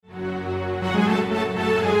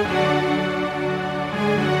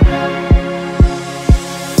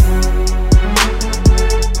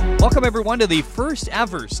Welcome, everyone, to the first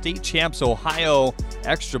ever State Champs Ohio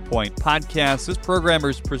Extra Point podcast. This program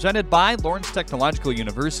is presented by Lawrence Technological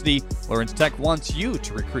University. Lawrence Tech wants you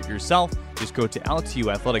to recruit yourself. Just go to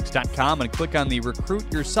ltuathletics.com and click on the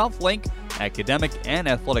Recruit Yourself link. Academic and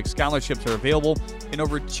athletic scholarships are available in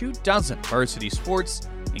over 24 varsity sports,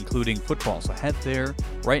 including football. So head there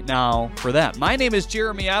right now for that. My name is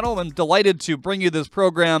Jeremy Adel. I'm delighted to bring you this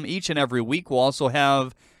program each and every week. We'll also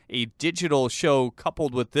have a digital show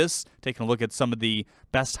coupled with this, taking a look at some of the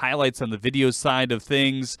best highlights on the video side of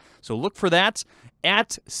things. So look for that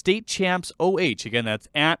at State Champs OH. Again, that's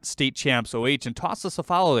at State Champs OH. And toss us a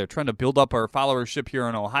follow there, trying to build up our followership here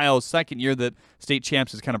in Ohio. Second year that State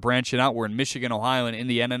Champs is kind of branching out. We're in Michigan, Ohio, and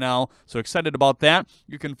Indiana now. So excited about that.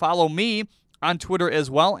 You can follow me on Twitter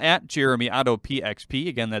as well, at Jeremy Otto PXP.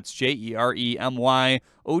 Again, that's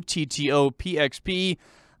JeremyOttoPXP.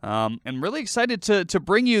 And really excited to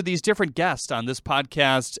bring you these different guests on this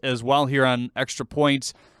podcast as well here on Extra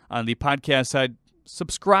Point. On the podcast side,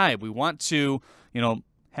 subscribe. We want to,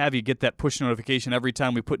 have you get that push notification every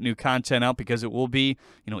time we put new content out, because it will be,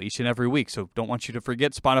 each and every week. So don't want you to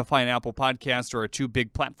forget Spotify and Apple Podcasts are our two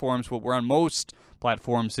big platforms, but we're on most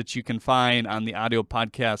platforms that you can find on the audio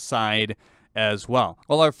podcast side as well.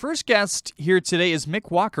 Well, our first guest here today is Mick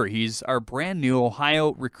Walker. He's our brand new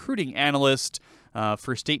Ohio recruiting analyst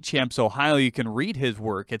for State Champs Ohio. You can read his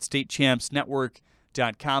work at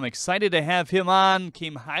statechampsnetwork.com. Excited to have him on.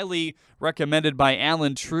 Came highly recommended by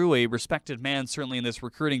Alan True, a respected man certainly in this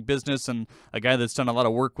recruiting business and a guy that's done a lot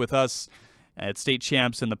of work with us at State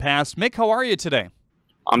Champs in the past. Mick, how are you today?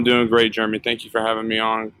 I'm doing great, Jeremy. Thank you for having me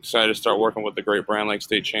on. Excited to start working with the great brand like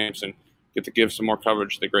State Champs and get to give some more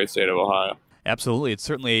coverage to the great state of Ohio. Absolutely. It's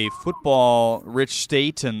certainly a football-rich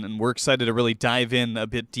state, and we're excited to really dive in a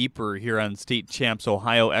bit deeper here on State Champs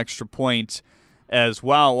Ohio Extra Point as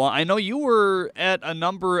well. Well, I know you were at a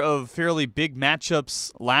number of fairly big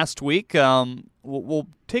matchups last week. We'll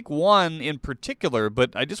take one in particular,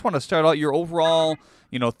 but I just want to start out your overall,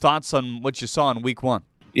 thoughts on what you saw in Week 1.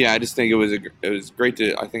 Yeah, I just think it was great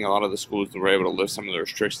to. I think a lot of the schools were able to lift some of the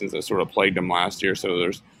restrictions that sort of plagued them last year. So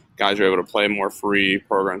there's guys are able to play more free.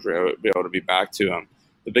 Programs are able to be back to them.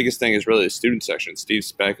 The biggest thing is really the student section. Steve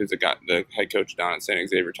Speck, who's the head coach down at St.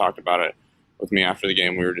 Xavier, talked about it with me after the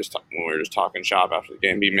game. When we were just talking shop after the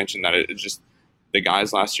game. He mentioned that it's just the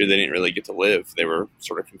guys last year, they didn't really get to live. They were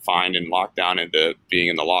sort of confined and locked down into being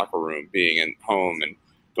in the locker room, being in home, and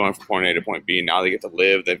going from point A to point B. Now they get to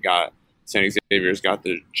live. They've got St. Xavier's got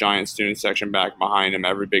the giant student section back behind them.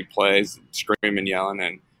 Every big play is screaming, yelling,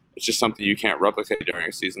 and it's just something you can't replicate during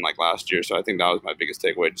a season like last year. So I think that was my biggest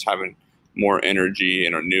takeaway, just having more energy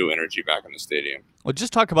and a new energy back in the stadium. Well,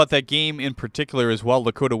 just talk about that game in particular as well,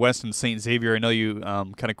 Lakota West and St. Xavier. I know you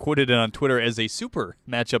kind of quoted it on Twitter as a super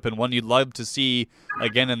matchup and one you'd love to see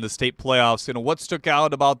again in the state playoffs. What stuck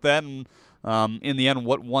out about that, and in the end,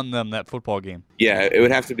 what won them that football game? Yeah, it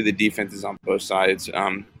would have to be the defenses on both sides.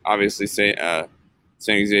 Obviously, St.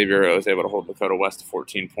 Xavier was able to hold Lakota West to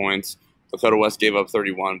 14 points. Lakota West gave up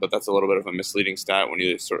 31, but that's a little bit of a misleading stat when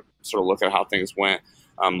you sort of look at how things went.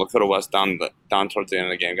 Lakota West down towards the end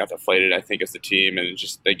of the game got deflated, I think, as a team, and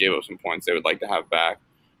they gave up some points they would like to have back.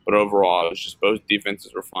 But overall, it was just both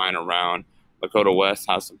defenses were flying around. Lakota West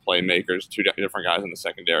has some playmakers, two different guys in the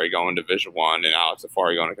secondary going to Division I, and Alex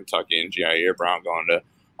Afari going to Kentucky, and Jair Brown going to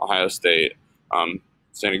Ohio State.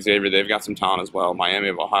 St. Xavier, they've got some talent as well. Miami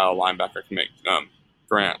of Ohio linebacker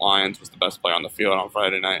Grant Lyons was the best player on the field on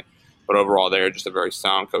Friday night. But overall, they're just a very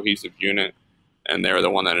sound, cohesive unit, and they're the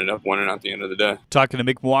one that ended up winning at the end of the day. Talking to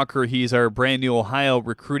Mick Walker, he's our brand new Ohio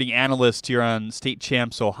recruiting analyst here on State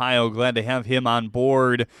Champs Ohio. Glad to have him on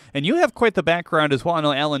board. And you have quite the background as well. I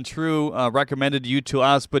know Alan True recommended you to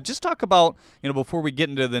us, but just talk about, before we get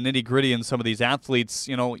into the nitty-gritty and some of these athletes,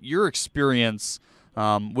 your experience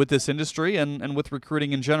with this industry and with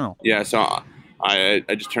recruiting in general. Yeah, so I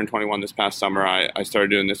just turned 21 this past summer. I started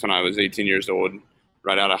doing this when I was 18 years old,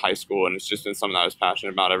 right out of high school, and it's just been something I was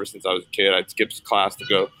passionate about ever since I was a kid. I'd skip class to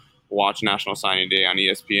go watch National Signing Day on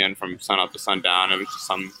ESPN from sun up to sundown. It was just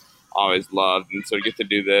something I always loved, and so to get to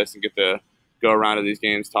do this and get to go around to these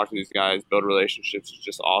games, talk to these guys, build relationships is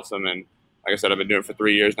just awesome. And like I said, I've been doing it for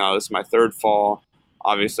 3 years now. This is my third fall.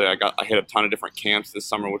 Obviously, I hit a ton of different camps this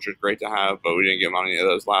summer, which was great to have, but we didn't get on any of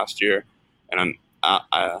those last year. And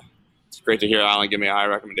it's great to hear Alan give me a high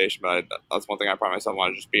recommendation, but that's one thing I pride myself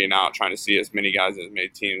on, just being out, trying to see as many guys and as many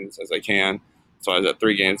teams as I can. So I was at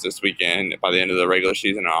 3 games this weekend. By the end of the regular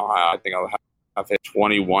season in Ohio, I think I'll have hit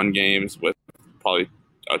 21 games with probably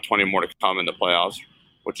 20 more to come in the playoffs.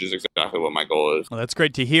 which is exactly what my goal is. Well, that's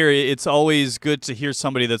great to hear. It's always good to hear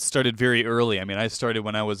somebody that started very early. I mean, I started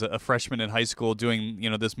when I was a freshman in high school doing,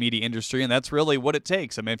 this media industry, and that's really what it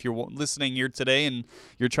takes. I mean, if you're listening here today and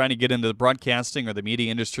you're trying to get into the broadcasting or the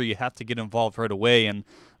media industry, you have to get involved right away, and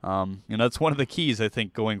that's one of the keys, I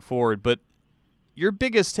think, going forward. But your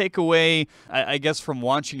biggest takeaway, I guess, from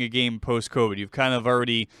watching a game post-COVID, you've kind of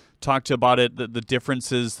already talked about it, the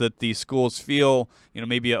differences that the schools feel,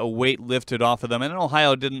 maybe a weight lifted off of them. And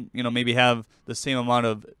Ohio didn't, maybe have the same amount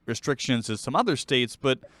of restrictions as some other states,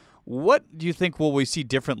 but what do you think will we see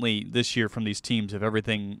differently this year from these teams if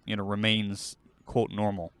everything, remains, quote,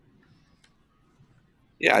 normal?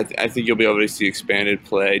 Yeah, I think you'll be able to see expanded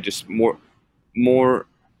play, just more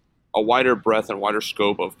a wider breadth and wider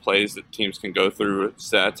scope of plays that teams can go through,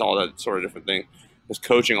 sets, all that sort of different thing. His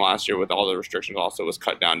coaching last year with all the restrictions also was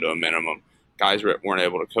cut down to a minimum. Guys weren't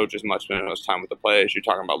able to coach as much, spend as much time with the players. You're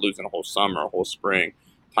talking about losing a whole summer, a whole spring.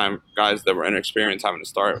 Guys that were inexperienced having to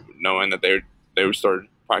start knowing that they would start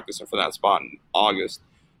practicing for that spot in August.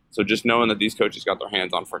 So just knowing that these coaches got their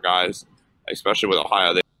hands on for guys, especially with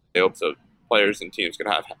Ohio, they hope the players and teams could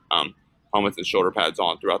have helmets and shoulder pads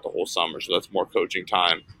on throughout the whole summer. So that's more coaching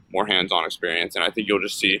time, more hands-on experience. And I think you'll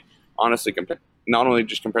just see, honestly, not only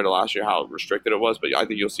just compared to last year how restricted it was, but I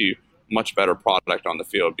think you'll see much better product on the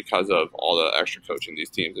field because of all the extra coaching these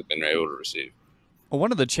teams have been able to receive. Well,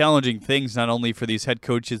 one of the challenging things, not only for these head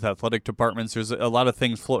coaches, athletic departments, there's a lot of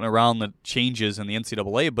things floating around that changes in the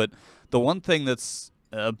NCAA, but the one thing that's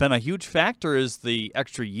been a huge factor is the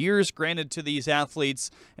extra years granted to these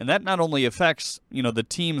athletes, and that not only affects the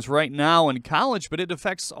teams right now in college, but it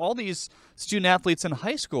affects all these student athletes in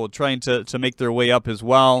high school trying to make their way up as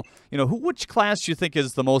well. Which class do you think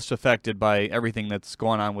is the most affected by everything that's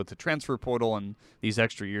going on with the transfer portal and these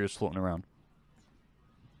extra years floating around?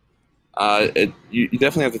 You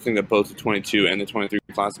definitely have to think that both the 22 and the 23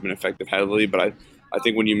 class have been affected heavily, but I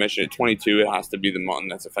think when you mention it, 22, it has to be the one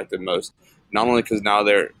that's affected most. Not only because now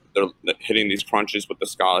they're hitting these crunches with the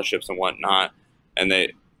scholarships and whatnot, and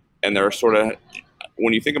they're sort of,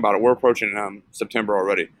 when you think about it, we're approaching September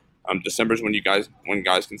already. December is when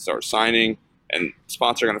guys can start signing, and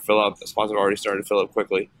spots are going to fill up. The spots have already started to fill up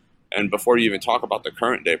quickly. And before you even talk about the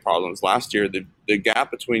current day problems, last year the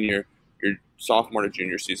gap between your sophomore to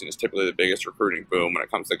junior season is typically the biggest recruiting boom when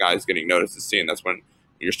it comes to guys getting noticed to see, and that's when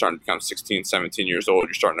you're starting to become 16, 17 years old.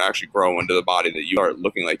 You're starting to actually grow into the body that you are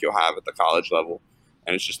looking like you'll have at the college level.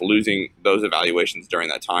 And it's just losing those evaluations during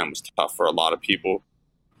that time was tough for a lot of people.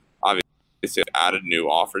 Obviously, it added new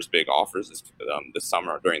offers, big offers this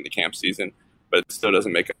summer during the camp season, but it still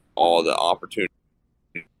doesn't make all the opportunities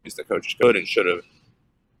that coaches could and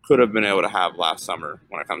could have been able to have last summer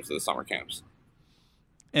when it comes to the summer camps.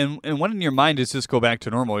 And when in your mind does this go back to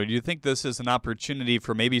normal? Or do you think this is an opportunity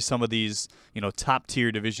for maybe some of these, top tier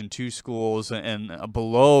Division II schools and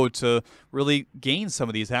below to really gain some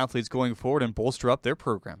of these athletes going forward and bolster up their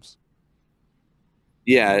programs?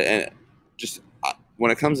 Yeah, and just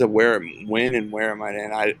when it comes to when and where it might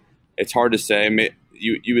end, it's hard to say.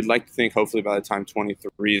 You would like to think hopefully by the time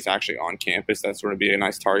 23 is actually on campus, that's going to be a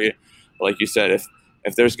nice target. But like you said,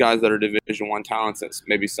 if there's guys that are Division I talents that's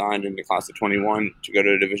maybe signed in the class of 21 to go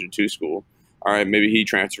to a Division II school, all right, maybe he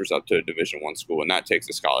transfers up to a Division I school and that takes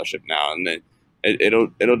a scholarship now, and then it'll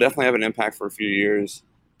definitely have an impact for a few years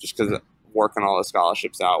just because working all the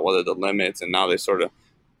scholarships out, whether the limits, and now they sort of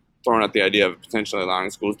throwing out the idea of potentially allowing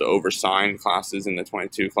schools to oversign classes in the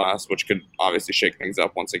 22 class, which could obviously shake things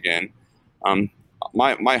up once again.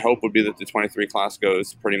 My hope would be that the 23 class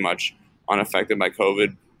goes pretty much unaffected by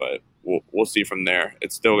COVID, but we'll see from there.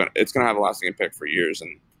 It's gonna have a lasting impact for years,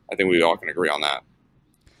 and I think we all can agree on that.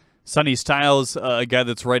 Sonny Styles, a guy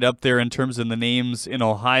that's right up there in terms of the names in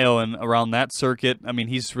Ohio and around that circuit. I mean,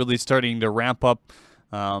 he's really starting to ramp up.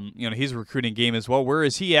 His recruiting game as well. Where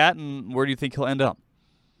is he at, and where do you think he'll end up?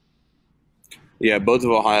 Yeah, both of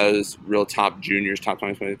Ohio's real top juniors, top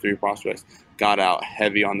 2023 prospects, got out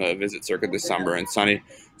heavy on the visit circuit this summer, and Sonny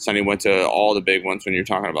went to all the big ones when you're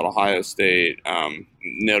talking about Ohio State,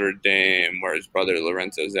 Notre Dame, where his brother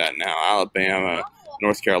Lorenzo's at now, Alabama,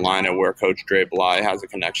 North Carolina, where Coach Dre Bly has a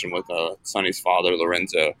connection with Sonny's father,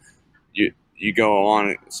 Lorenzo. You go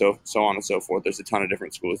on, so on and so forth. There's a ton of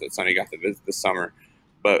different schools that Sonny got to visit this summer.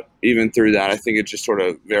 But even through that, I think it just sort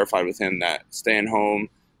of verified with him that staying home,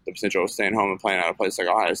 the potential of staying home and playing at a place like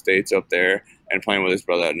Ohio State's up there, and playing with his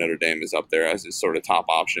brother at Notre Dame is up there as his sort of top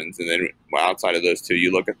options. And then outside of those two,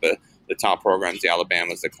 you look at the top programs, the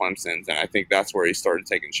Alabamas, the Clemsons, and I think that's where he started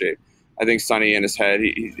taking shape. I think Sonny in his head,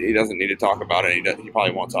 he doesn't need to talk about it. He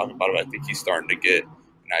probably won't talk about it. I think he's starting to get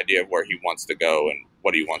an idea of where he wants to go and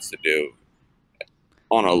what he wants to do.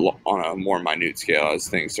 on a more minute scale as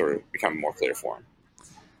things sort of become more clear for him.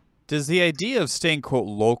 Does the idea of staying, quote,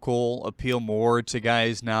 local appeal more to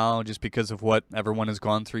guys now just because of what everyone has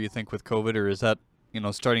gone through, you think, with COVID, or is that,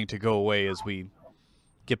 starting to go away as we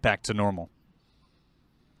get back to normal?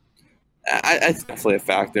 It's definitely a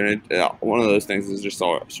factor. And one of those things is just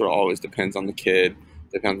sort of always depends on the kid,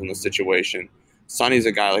 depends on the situation. Sonny's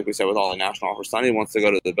a guy, like we said, with all the national offers. Sonny wants to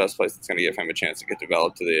go to the best place that's going to give him a chance to get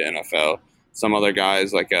developed to the NFL. Some other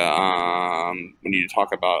guys, like when you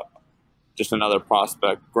talk about just another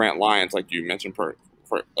prospect, Grant Lyons, like you mentioned, for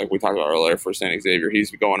like we talked about earlier, for St. Xavier,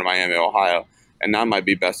 he's going to Miami, Ohio, and that might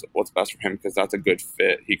be what's best for him because that's a good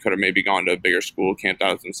fit. He could have maybe gone to a bigger school, camped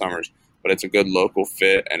out some summers, but it's a good local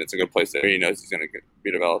fit, and it's a good place that he knows he's going to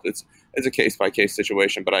be developed. It's a case-by-case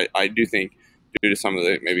situation, but I do think due to some of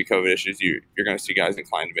the maybe COVID issues, you're going to see guys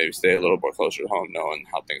inclined to maybe stay a little more closer to home, knowing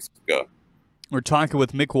how things go. We're talking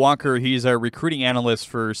with Mick Walker. He's our recruiting analyst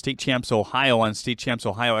for State Champs Ohio on State Champs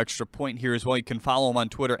Ohio Extra Point here as well. You can follow him on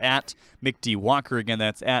Twitter at Mick D. Walker. Again,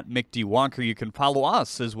 that's at Mick D. Walker. You can follow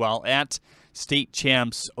us as well at State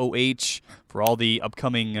Champs OH for all the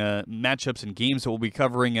upcoming matchups and games that we'll be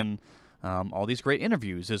covering and all these great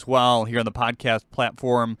interviews as well here on the podcast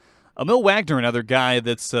platform. Emil Wagner, another guy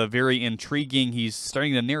that's very intriguing. He's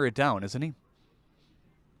starting to narrow it down, isn't he?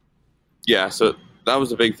 Yeah, so that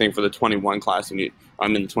was a big thing for the 21 class.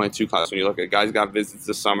 I'm in the 22 class. When you look at guys got visits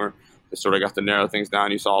this summer, they sort of got to narrow things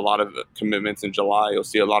down. You saw a lot of commitments in July. You'll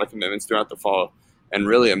see a lot of commitments throughout the fall. And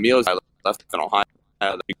really, Emil's left in Ohio.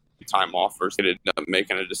 The time offers. He ended up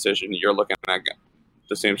making a decision. You're looking at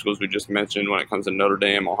the same schools we just mentioned when it comes to Notre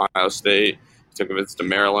Dame, Ohio State. He took a visit to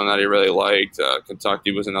Maryland that he really liked.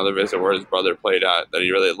 Kentucky was another visit where his brother played at that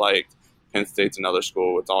he really liked. Penn State's another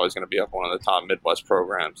school. It's always going to be up one of the top Midwest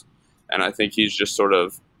programs. And I think he's just sort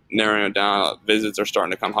of narrowing it down. Visits are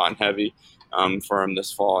starting to come hot and heavy for him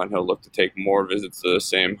this fall, and he'll look to take more visits to the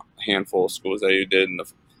same handful of schools that he did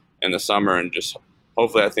in the summer. And just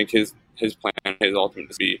hopefully, I think his plan, his ultimate,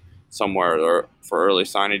 is to be somewhere for early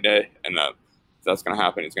signing day. And if that's going to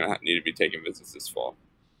happen, he's going to need to be taking visits this fall.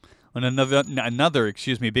 And another,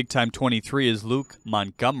 big time 23 is Luke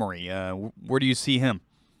Montgomery. Where do you see him?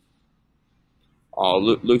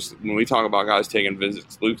 Luke's, when we talk about guys taking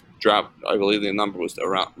visits, Luke dropped, I believe the number was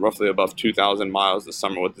around roughly above 2,000 miles this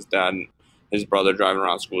summer with his dad and his brother driving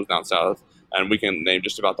around schools down south. And we can name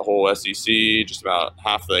just about the whole SEC, just about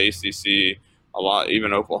half the ACC, a lot,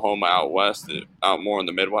 even Oklahoma out west, out more in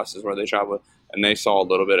the Midwest is where they travel. And they saw a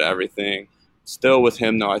little bit of everything. Still with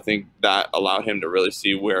him, though, I think that allowed him to really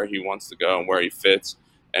see where he wants to go and where he fits.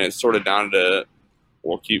 And it's sort of down to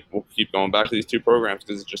we'll keep going back to these two programs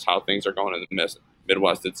because it's just how things are going in the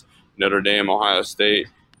Midwest. It's Notre Dame, Ohio State.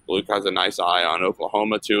 Luke has a nice eye on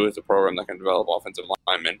Oklahoma, too. It's a program that can develop offensive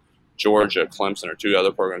linemen. Georgia, Clemson are two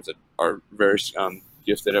other programs that are very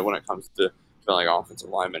gifted at when it comes to developing offensive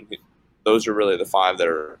linemen. Those are really the five that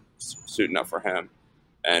are suiting up for him.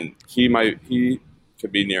 And he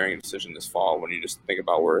could be nearing a decision this fall when you just think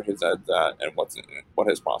about where his head's at and what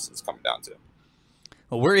his process is coming down to.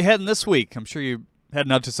 Well, where are you heading this week? I'm sure you're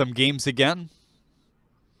heading out to some games again.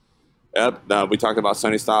 Yep, we talked about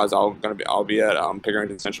Sonny Styles. I'll be at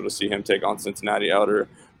Pickerington Central to see him take on Cincinnati Elder.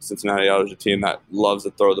 Cincinnati Elder is a team that loves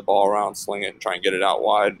to throw the ball around, sling it, and try and get it out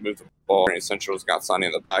wide, move the ball. Pickerington Central's got Sonny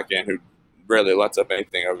in the back end who rarely lets up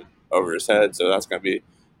anything over his head, so that's going to be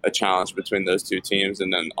a challenge between those two teams.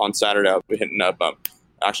 And then on Saturday, I'll be hitting up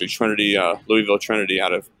Trinity, Louisville Trinity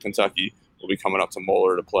out of Kentucky will be coming up to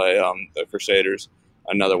Moeller to play the Crusaders,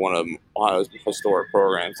 another one of Ohio's historic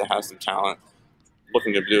programs that has some talent.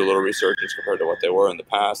 Looking to do a little resurgence compared to what they were in the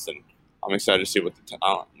past, and I'm excited to see what the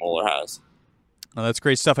talent Moeller has. Well, that's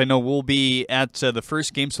great stuff. I know we'll be at the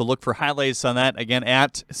first game, so look for highlights on that, again,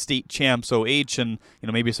 at State Champs OH, and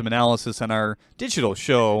maybe some analysis on our digital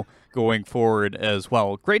show going forward as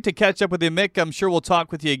well. Great to catch up with you, Mick. I'm sure we'll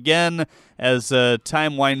talk with you again as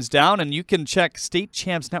time winds down, and you can check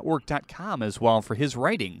statechampsnetwork.com as well for his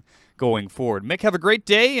writing going forward. Mick, have a great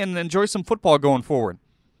day and enjoy some football going forward.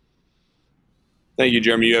 Thank you,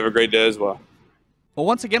 Jeremy. You have a great day as well. Well,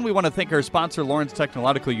 once again, we want to thank our sponsor, Lawrence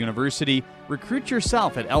Technological University. Recruit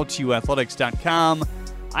yourself at ltuathletics.com.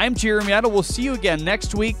 I'm Jeremy Otto. We'll see you again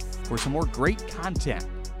next week for some more great content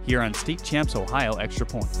here on State Champs Ohio Extra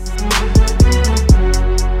Point.